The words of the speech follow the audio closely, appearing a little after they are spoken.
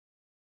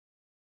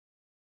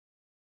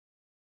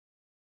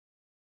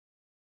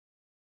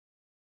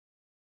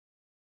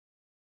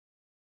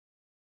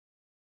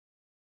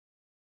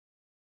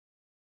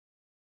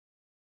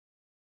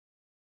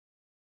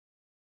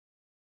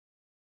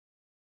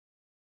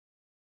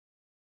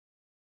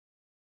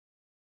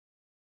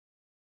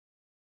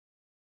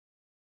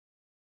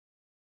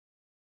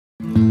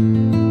Hi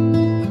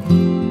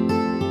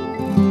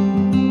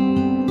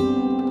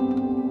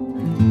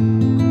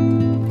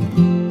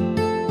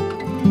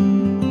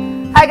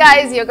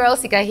guys, your girl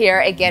Sika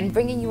here again,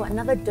 bringing you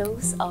another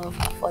dose of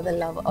For the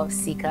Love of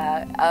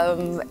Sika.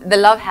 The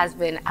love has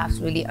been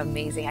absolutely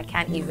amazing. I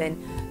can't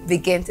even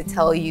begin to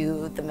tell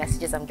you the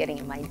messages I'm getting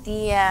in my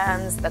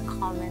DMs, the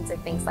comments and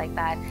things like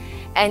that.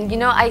 And you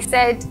know, I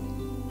said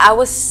I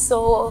was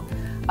so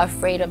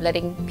afraid of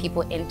letting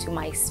people into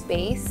my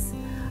space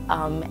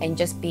and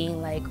just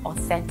being like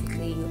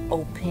authentically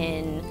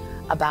open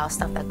about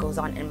stuff that goes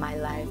on in my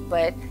life.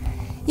 But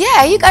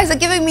yeah, you guys are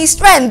giving me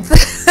strength.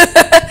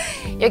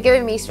 You're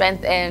giving me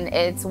strength, and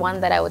it's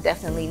one that I would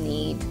definitely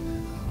need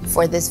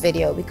for this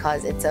video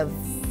because it's a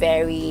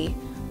very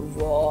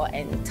raw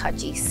and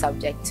touchy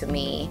subject to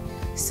me.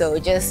 So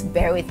just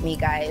bear with me,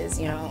 guys.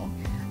 You know,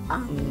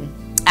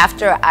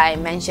 after I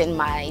mentioned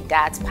my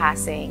dad's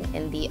passing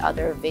in the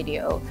other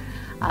video,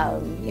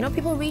 you know,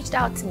 people reached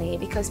out to me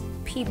because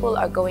people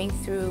are going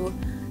through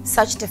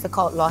such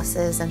difficult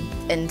losses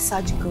and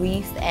such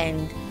grief,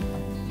 and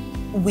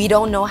we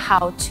don't know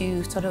how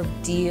to sort of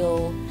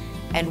deal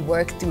and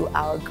work through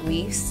our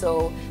grief.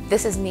 So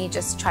this is me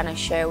just trying to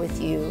share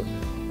with you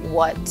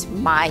what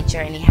my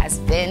journey has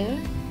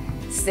been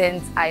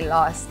since I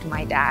lost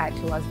my dad,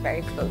 who I was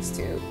very close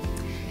to.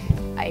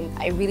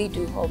 I really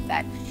do hope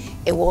that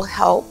it will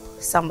help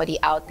somebody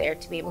out there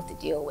to be able to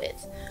deal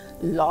with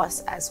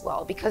loss as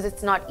well, because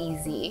it's not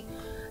easy.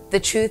 The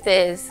truth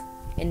is,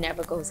 it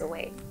never goes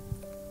away.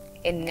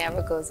 It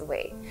never goes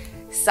away.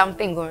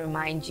 Something will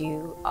remind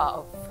you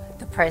of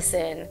the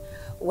person,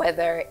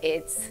 whether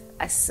it's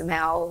a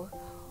smell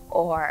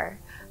or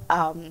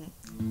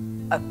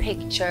a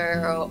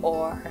picture,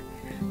 or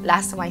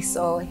last time I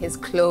saw his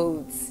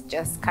clothes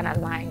just kind of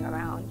lying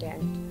around,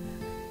 and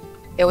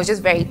it was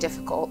just very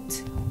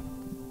difficult.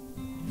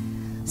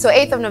 So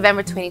 8th of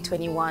November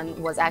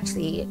 2021 was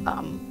actually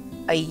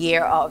a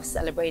year of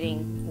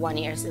celebrating 1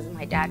 year since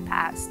my dad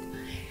passed.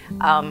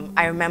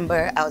 I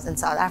remember I was in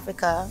South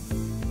Africa,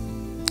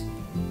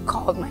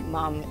 called my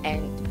mom,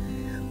 and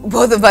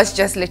both of us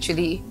just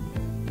literally,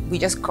 we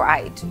just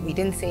cried. We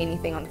didn't say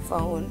anything on the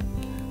phone.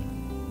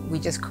 We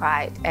just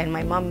cried. And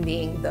my mom,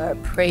 being the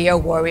prayer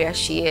warrior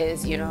she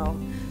is, you know,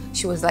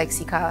 she was like,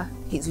 Sika,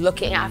 he's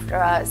looking after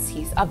us.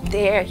 He's up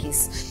there.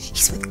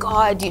 He's with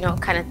God, you know,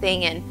 kind of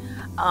thing. And,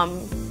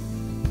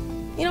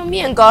 you know,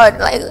 me and God,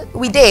 like,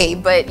 we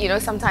date, but, you know,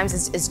 sometimes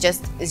it's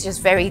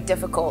just very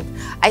difficult.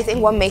 I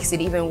think what makes it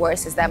even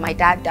worse is that my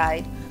dad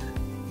died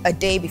a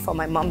day before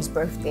my mom's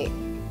birthday.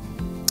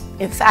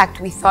 In fact,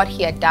 we thought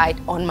he had died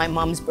on my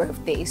mom's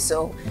birthday.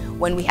 So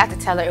when we had to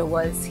tell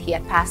her he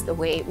had passed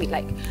away,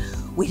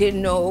 we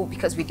didn't know,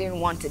 because we didn't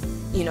want to,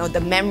 you know,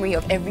 the memory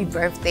of every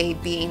birthday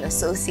being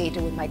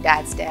associated with my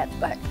dad's death.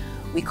 But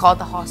we called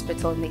the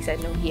hospital and they said,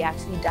 no, he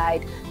actually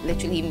died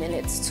literally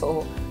minutes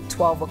till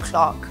 12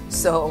 o'clock.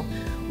 So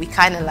we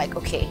kind of like,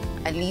 okay,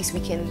 at least we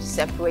can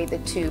separate the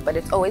two, but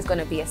it's always going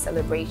to be a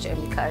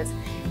celebration, because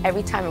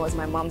every time it was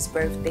my mom's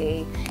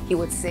birthday, he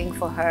would sing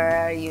for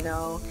her, you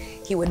know,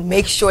 he would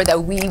make sure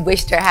that we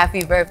wished her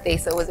happy birthday.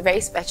 So it was a very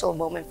special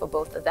moment for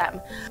both of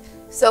them.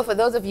 So for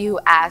those of you who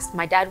asked,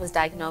 my dad was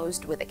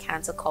diagnosed with a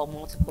cancer called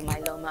multiple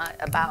myeloma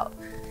about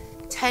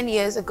 10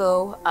 years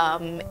ago.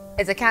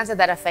 It's a cancer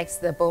that affects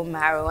the bone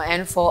marrow,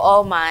 and for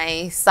all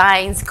my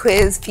science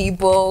quiz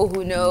people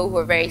who know, who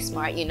are very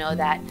smart, you know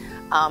that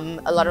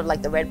a lot of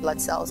like the red blood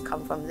cells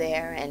come from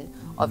there, and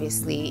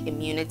obviously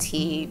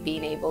immunity,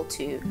 being able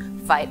to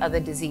fight other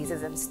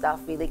diseases and stuff,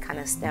 really kind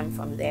of stem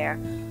from there.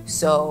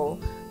 So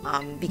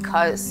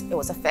because it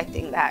was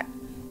affecting that,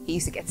 he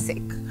used to get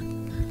sick,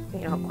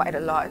 you know, quite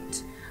a lot.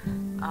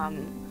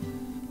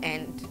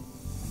 And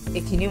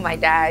if you knew my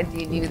dad,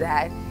 you knew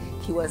that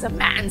he was a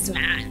man's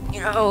man,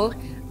 you know.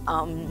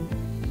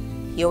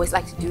 He always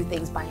liked to do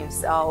things by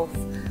himself.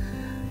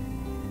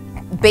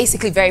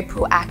 Basically very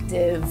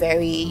proactive,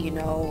 very, you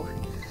know,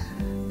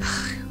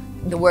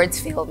 the words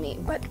failed me,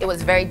 but it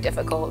was very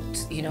difficult,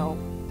 you know.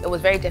 It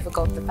was very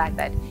difficult, the fact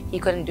that he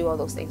couldn't do all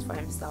those things for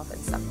himself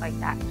and stuff like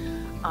that.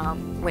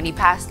 When he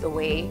passed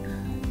away,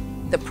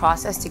 the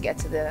process to get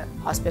to the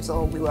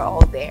hospital, we were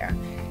all there,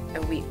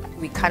 and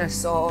we kind of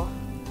saw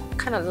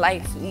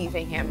life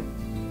leaving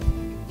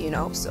him, you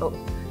know. So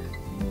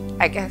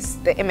I guess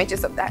the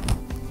images of that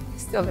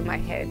still in my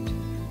head.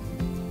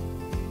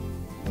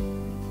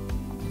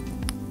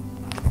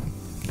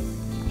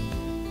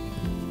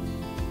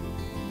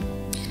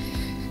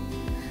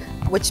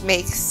 Which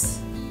makes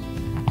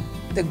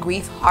the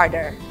grief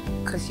harder,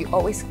 because you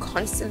always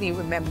constantly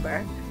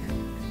remember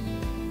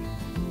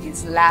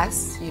his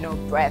last, you know,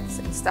 breaths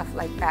and stuff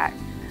like that.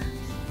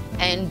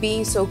 And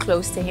being so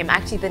close to him,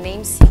 actually the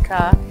name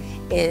Sika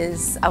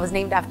I was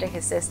named after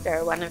his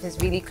sister, one of his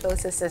really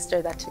closest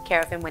sister that took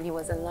care of him when he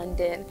was in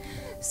London.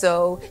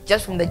 So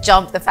just from the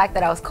jump, the fact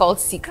that I was called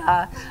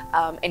Sika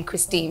and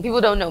Christine,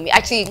 people don't know me.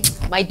 Actually,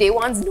 my day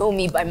ones know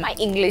me by my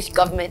English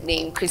government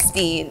name,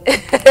 Christine.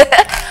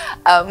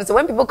 So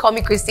when people call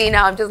me Christine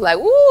now, I'm just like,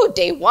 ooh,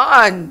 day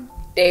one.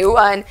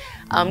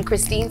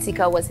 Christine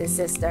Sika was his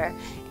sister.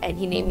 and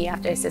he named me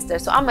after his sister.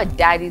 So I'm a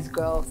daddy's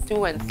girl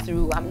through and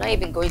through. I'm not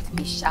even going to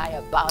be shy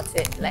about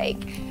it.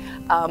 Like,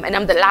 and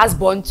I'm the last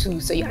born too,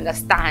 so you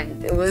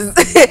understand. It was,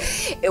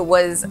 it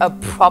was a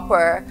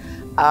proper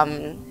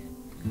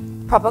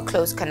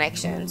close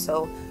connection.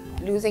 So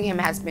losing him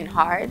has been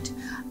hard.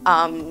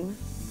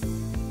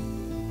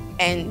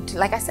 And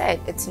like I said,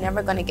 it's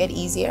never gonna get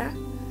easier.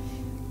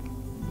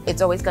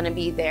 It's always gonna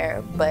be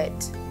there, but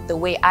the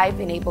way I've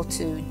been able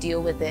to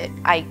deal with it,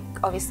 I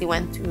obviously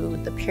went through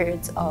the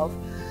periods of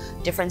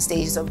different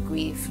stages of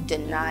grief,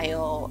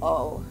 denial,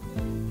 oh,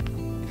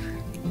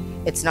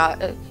 it's not,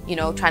 you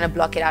know, trying to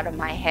block it out of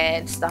my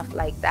head, stuff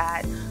like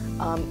that.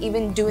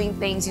 Even doing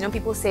things, you know,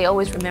 people say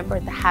always remember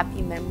the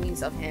happy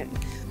memories of him,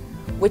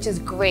 which is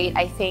great.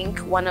 I think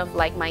one of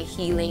like my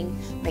healing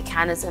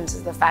mechanisms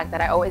is the fact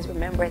that I always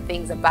remember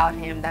things about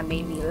him that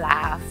made me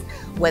laugh,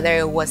 whether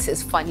it was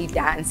his funny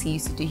dance he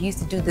used to do. He used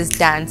to do this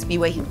dance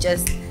where he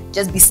just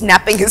be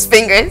snapping his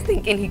fingers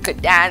thinking he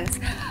could dance.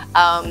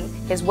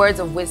 His words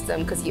of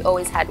wisdom, because he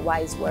always had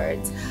wise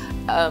words.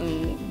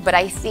 But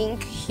I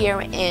think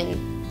here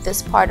in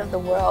this part of the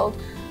world,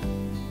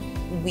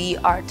 we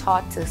are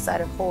taught to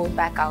sort of hold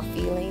back our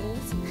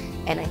feelings.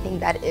 And I think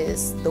that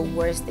is the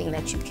worst thing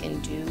that you can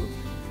do.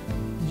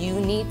 You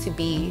need to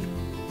be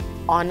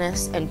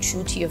honest and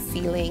true to your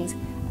feelings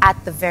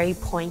at the very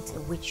point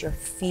in which you're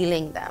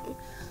feeling them.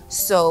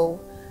 So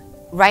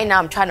right now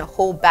I'm trying to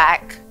hold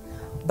back,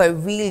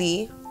 but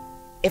really,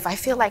 if I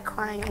feel like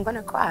crying, I'm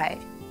gonna cry.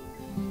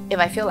 If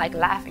I feel like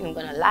laughing, I'm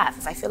gonna laugh.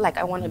 If I feel like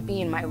I wanna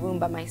be in my room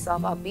by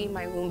myself, I'll be in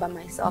my room by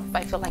myself. If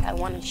I feel like I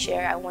wanna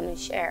share, I wanna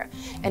share.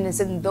 And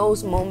it's in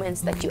those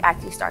moments that you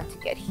actually start to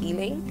get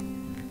healing,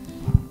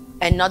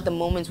 and not the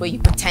moments where you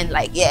pretend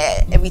like,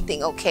 yeah,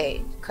 everything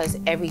okay, because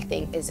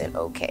everything isn't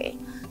okay.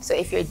 So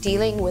if you're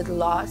dealing with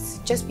loss,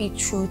 just be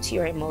true to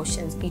your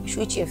emotions, be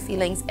true to your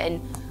feelings,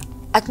 and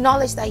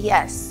acknowledge that,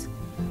 yes,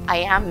 I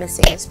am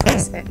missing this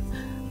person.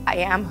 I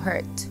am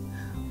hurt.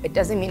 It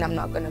doesn't mean I'm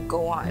not gonna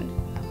go on.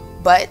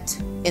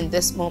 But in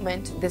this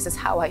moment, this is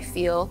how I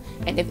feel.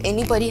 And if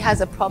anybody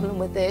has a problem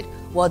with it,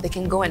 well, they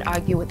can go and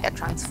argue with their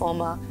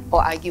transformer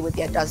or argue with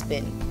their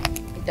dustbin.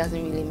 It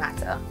doesn't really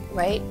matter,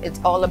 right? It's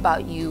all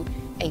about you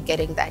and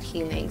getting that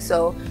healing.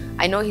 So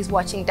I know he's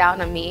watching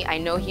down on me. I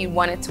know he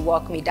wanted to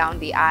walk me down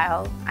the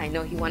aisle. I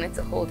know he wanted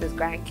to hold his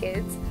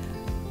grandkids.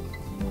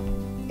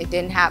 It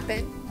didn't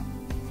happen,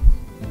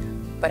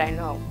 but I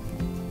know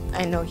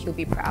he'll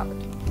be proud.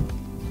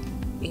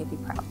 He'll be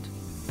proud.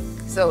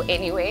 So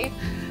anyway,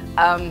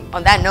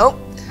 on that note,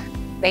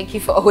 thank you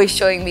for always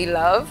showing me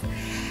love,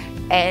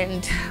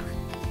 and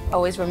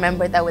always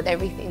remember that with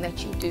everything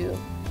that you do,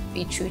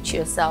 be true to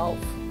yourself,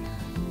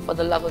 for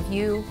the love of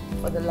you,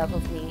 for the love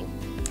of me,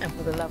 and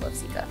for the love of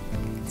Sika.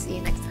 See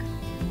you next time.